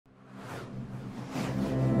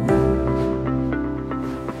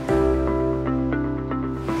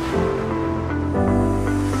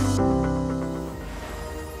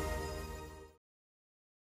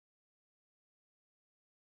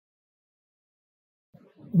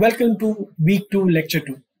Welcome to Week 2, Lecture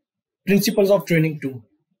 2, Principles of Training 2.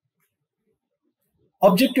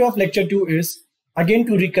 Objective of Lecture 2 is again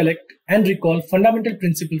to recollect and recall fundamental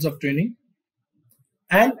principles of training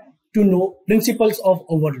and to know principles of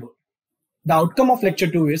overload. The outcome of Lecture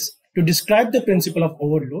 2 is to describe the principle of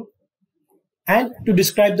overload and to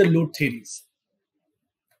describe the load theories.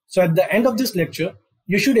 So at the end of this lecture,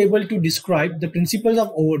 you should be able to describe the principles of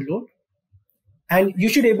overload and you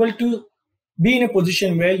should be able to be in a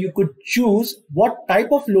position where you could choose what type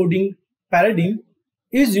of loading paradigm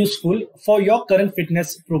is useful for your current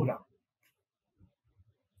fitness program.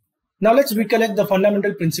 Now let's recollect the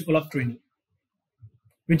fundamental principle of training,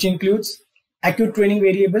 which includes acute training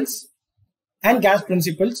variables and gas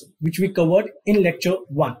principles, which we covered in lecture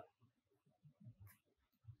 1.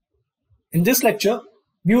 In this lecture,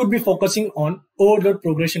 we would be focusing on overload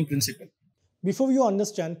progression principle. Before you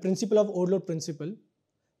understand principle of overload principle,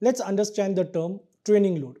 let's understand the term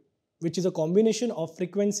training load, which is a combination of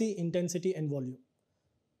frequency, intensity, and volume.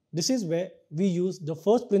 This is where we use the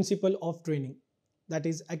first principle of training, that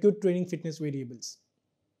is acute training fitness variables.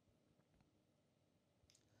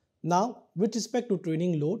 Now, with respect to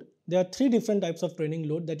training load, there are three different types of training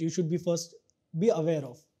load that you should be aware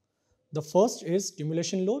of. The first is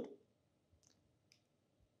stimulation load,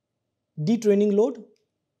 detraining load,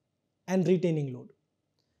 and retaining load.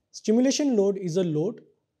 Stimulation load is a load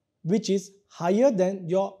which is higher than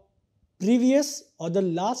your previous or the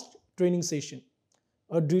last training session.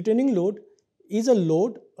 A detraining load is a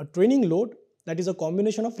training load that is a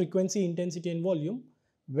combination of frequency, intensity, and volume,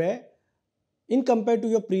 where in compared to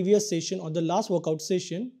your previous session or the last workout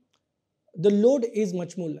session, the load is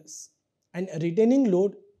much more less. And a retaining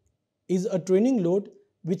load is a training load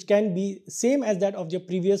which can be same as that of your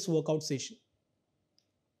previous workout session.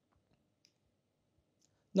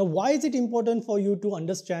 Now, why is it important for you to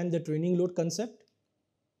understand the training load concept?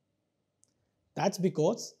 That's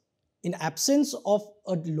because in absence of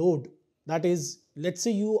a load, that is, let's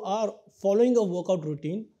say you are following a workout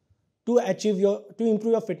routine to improve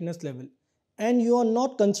your fitness level, and you are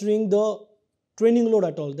not considering the training load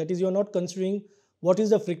at all. That is, you are not considering what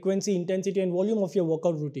is the frequency, intensity, and volume of your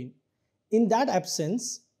workout routine. In that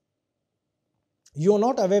absence, you are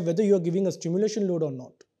not aware whether you are giving a stimulation load or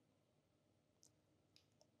not,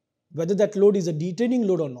 whether that load is a detraining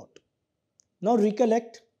load or not. Now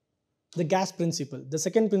recollect the gas principle, the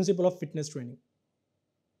second principle of fitness training.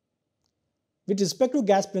 With respect to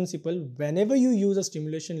gas principle, whenever you use a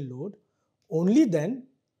stimulation load, only then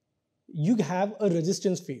you have a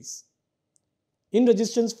resistance phase. In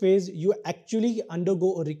resistance phase, you actually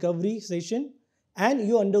undergo a recovery session and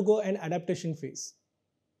you undergo an adaptation phase.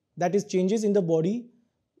 That is changes in the body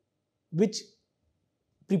which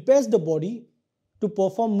prepares the body to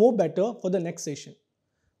perform more better for the next session.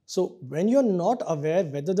 So when you're not aware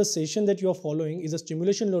whether the session that you're following is a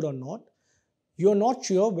stimulation load or not, you're not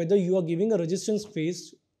sure whether you are giving a resistance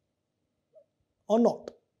phase or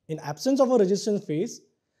not. In absence of a resistance phase,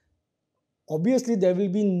 obviously there will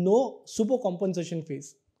be no supercompensation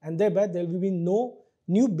phase, and thereby there will be no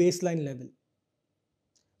new baseline level.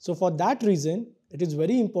 So for that reason, it is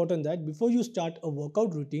very important that before you start a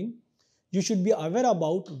workout routine, you should be aware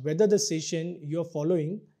about whether the session you're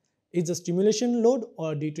following is a stimulation load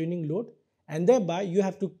or a detraining load, and thereby you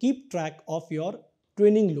have to keep track of your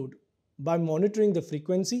training load by monitoring the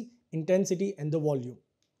frequency, intensity, and the volume.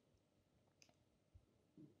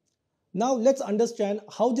 Now let's understand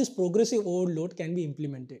how this progressive overload can be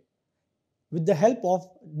implemented with the help of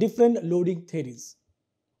different loading theories,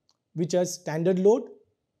 which are standard load,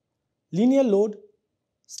 linear load,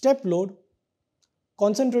 step load,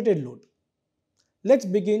 concentrated load. Let's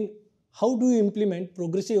begin. How do you implement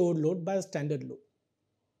progressive overload by a standard load?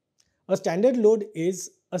 A standard load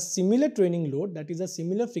is a similar training load, that is a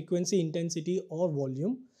similar frequency, intensity, or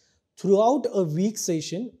volume throughout a week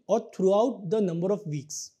session or throughout the number of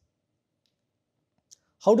weeks.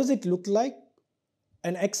 How does it look like?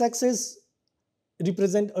 An x-axis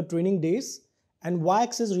represents a training days and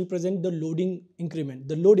y-axis represents the loading increment,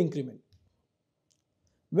 the load increment.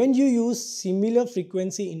 When you use similar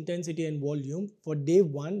frequency, intensity, and volume for day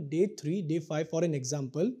 1, day 3, day 5 for an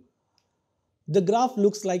example, the graph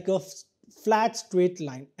looks like a flat straight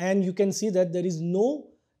line, and you can see that there is no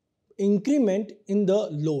increment in the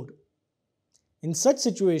load. In such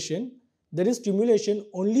situation, there is stimulation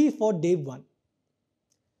only for day 1.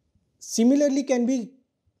 Similarly can be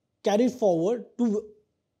carried forward to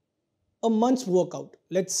a month's workout.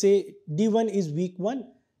 Let's say D1 is week 1,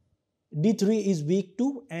 D3 is week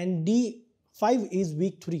 2, and D5 is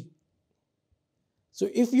week 3. So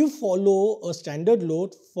if you follow a standard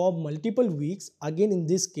load for multiple weeks, again in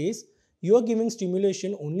this case, you are giving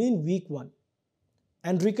stimulation only in week 1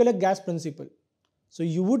 and recollect gas principle. So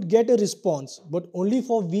you would get a response but only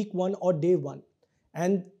for week 1 or day 1,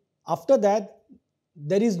 and after that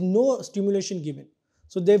there is no stimulation given.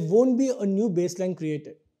 So there won't be a new baseline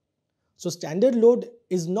created. So standard load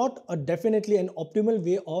is not definitely an optimal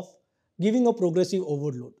way of giving a progressive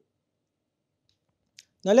overload.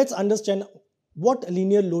 Now let's understand what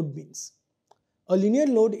linear load means. A linear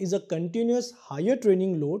load is a continuous higher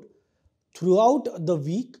training load throughout the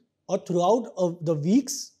week or throughout the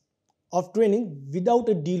weeks of training without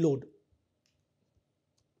a deload.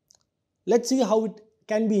 Let's see how it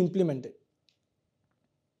can be implemented.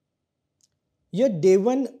 Here day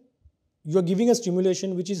 1 you are giving a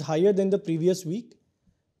stimulation which is higher than the previous week.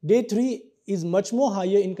 Day 3 is much more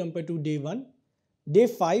higher in compared to day 1. Day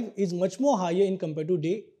 5 is much more higher in compared to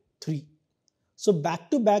day 3. So back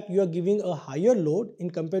to back you are giving a higher load in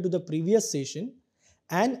compared to the previous session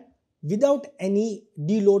and without any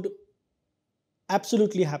deload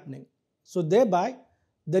absolutely happening. So thereby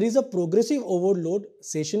there is a progressive overload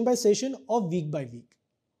session by session or week by week.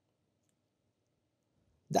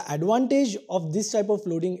 The advantage of this type of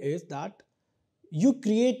loading is that you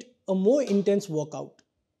create a more intense workout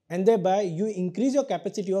and thereby you increase your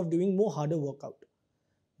capacity of doing more harder workout.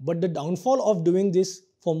 But the downfall of doing this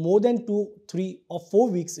for more than 2, 3 or 4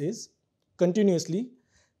 weeks is continuously,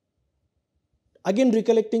 again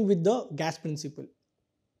recollecting with the gas principle.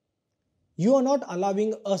 You are not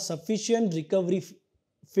allowing a sufficient recovery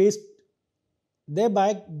phase,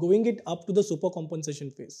 thereby going it up to the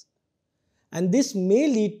supercompensation phase. And this may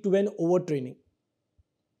lead to an overtraining.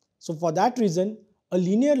 So for that reason, a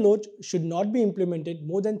linear load should not be implemented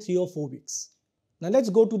more than 3 or 4 weeks. Now let's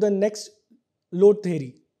go to the next load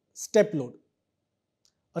theory, step load.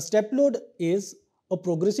 A step load is a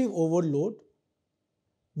progressive overload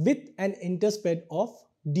with an intersped of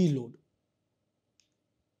deload.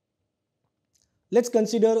 Let's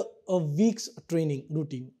consider a week's training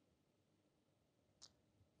routine.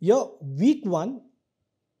 Here, week 1,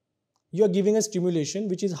 you are giving a stimulation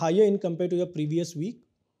which is higher in compared to the previous week.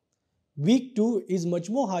 Week 2 is much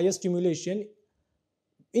more higher stimulation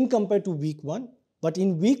in compared to week 1, but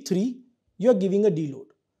in week 3, you are giving a deload.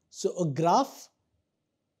 So a graph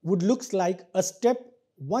would look like a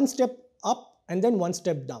one step up and then one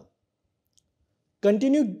step down.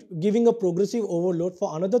 Continue giving a progressive overload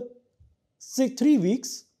for another 3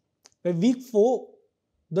 weeks, where week 4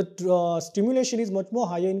 the stimulation is much more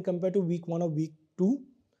higher in compared to week 1 or week 2.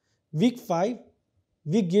 Week 5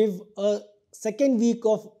 we give a second week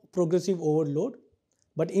of progressive overload,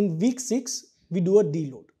 but in week 6 we do a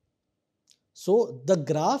deload. So the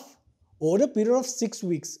graph over a period of 6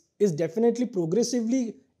 weeks is definitely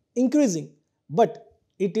progressively increasing, but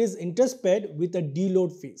it is intersped with a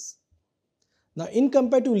deload phase. Now in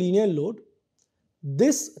compared to linear load,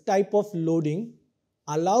 this type of loading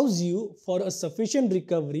allows you for a sufficient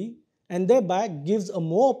recovery and thereby gives a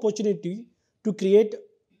more opportunity to create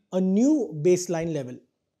a new baseline level.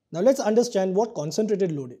 Now let's understand what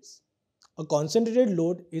concentrated load is. A concentrated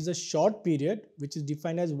load is a short period which is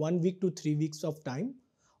defined as 1 week to 3 weeks of time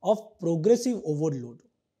of progressive overload.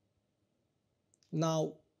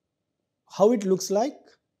 Now how it looks like?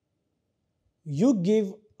 You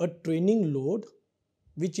give a training load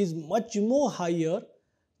which is much more higher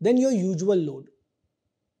than your usual load.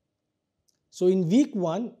 So in week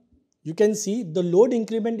 1, you can see the load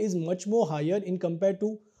increment is much more higher in compared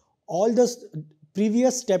to all the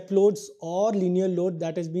previous step loads or linear load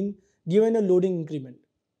that has been given a loading increment.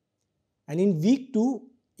 And in week 2,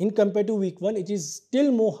 in compared to week 1, it is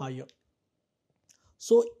still more higher.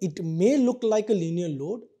 So it may look like a linear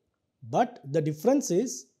load, but the difference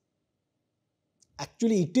is,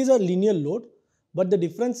 actually it is a linear load, but the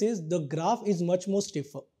difference is the graph is much more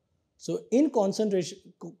stiffer. So in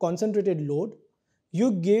concentrated load,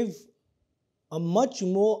 you give a much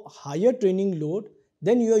more higher training load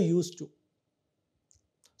than you are used to.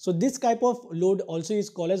 So this type of load also is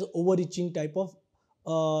called as overreaching type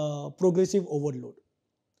of progressive overload.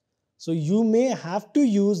 So you may have to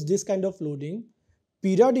use this kind of loading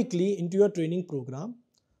periodically into your training program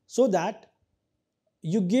so that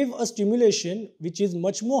you give a stimulation which is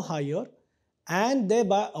much more higher and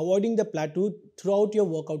thereby avoiding the plateau throughout your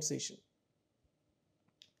workout session.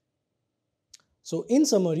 So in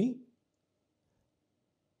summary,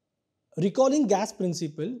 recalling gas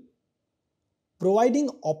principle, providing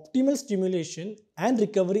optimal stimulation and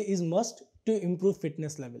recovery is must to improve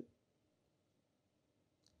fitness level.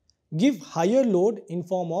 Give higher load in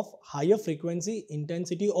form of higher frequency,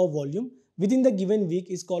 intensity or volume within the given week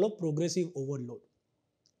is called a progressive overload.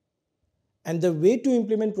 And the way to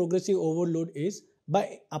implement progressive overload is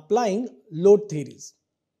by applying load theories.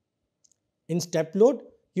 In step load,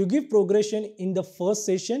 you give progression in the first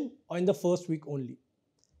session or in the first week only.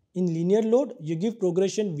 In linear load, you give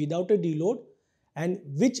progression without a deload and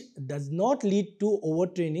which does not lead to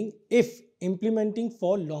overtraining if implementing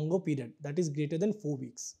for longer period, that is greater than 4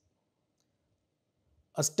 weeks.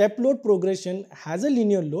 A step load progression has a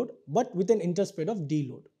linear load but with an intersped of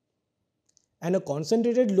deload. And a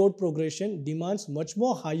concentrated load progression demands much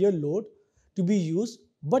more higher load to be used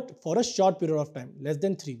but for a short period of time, less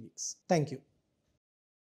than 3 weeks. Thank you.